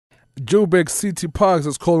Joburg City Parks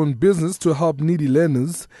has called on business to help needy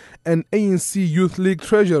learners, and ANC Youth League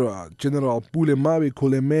Treasurer General Pule Mabe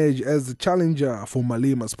could emerge as the challenger for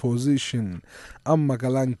Malima's position. I'm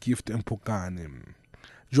Magalang Gift Mpokane.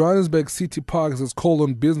 Johannesburg City Parks has called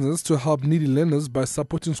on business to help needy learners by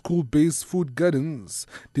supporting school-based food gardens.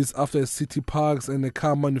 This after City Parks and a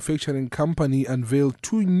car manufacturing company unveiled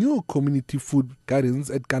 2 new community food gardens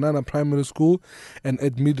at Kanana Primary School and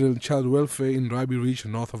at Middle Child Welfare in Rabi Ridge,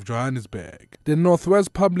 north of Johannesburg. The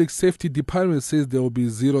Northwest Public Safety Department says there will be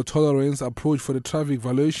zero tolerance approach for the traffic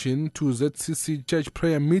violation to ZCC church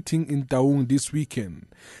prayer meeting in Taung this weekend.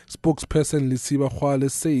 Spokesperson Lisiba Khwale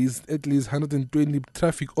says at least 120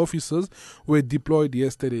 traffic officers were deployed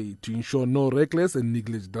yesterday to ensure no reckless and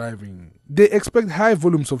negligent driving. They expect high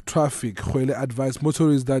volumes of traffic. Khwele advised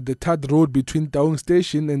motorists that the third road between Taung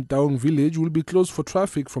Station and Taung Village will be closed for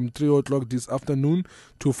traffic from 3 o'clock this afternoon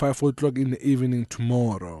to 5 o'clock in the evening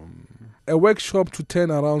tomorrow. A workshop to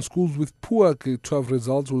turn around schools with poor K-12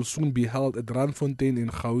 results will soon be held at Randfontein in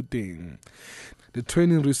Gauteng. The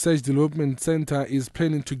Training Research Development Center is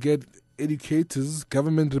planning to get educators,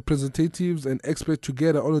 government representatives and experts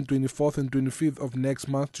together on the 24th and 25th of next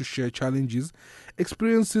month to share challenges,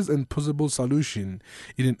 experiences and possible solutions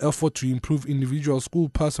in an effort to improve individual school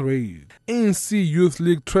pass rate. ANC Youth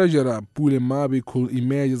League Treasurer Pule Mabe could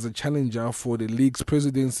emerge as a challenger for the league's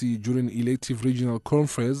presidency during the elective regional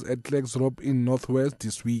conference at Klerksdorp in Northwest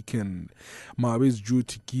this weekend. Mabe is due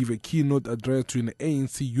to give a keynote address to the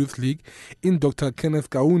ANC Youth League in Dr.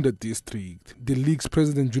 Kenneth Kaunda district. The league's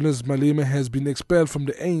president Julius Malema has been expelled from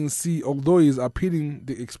the ANC, although he is appealing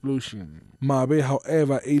the expulsion. Mabe,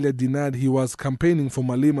 however, earlier denied he was campaigning for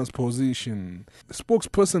Malema's position. The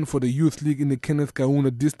spokesperson for the Youth League in the Kenneth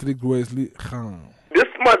Kaunda district, Wesley Khan. This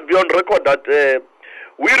must be on record that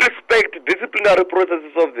we respect disciplinary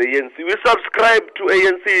processes of the ANC. We subscribe to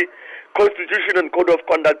ANC Constitution and Code of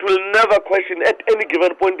Conduct. We'll never question at any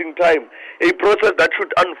given point in time a process that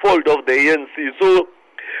should unfold of the ANC. So,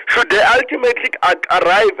 should they ultimately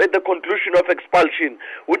arrive at the conclusion of expulsion,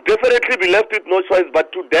 would definitely be left with no choice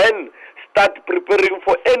but to then start preparing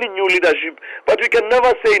for any new leadership. But we can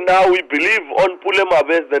never say now we believe on Pule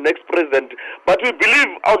Mabe as the next president, but we believe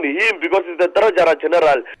on him because he's the Treasurer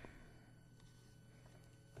General.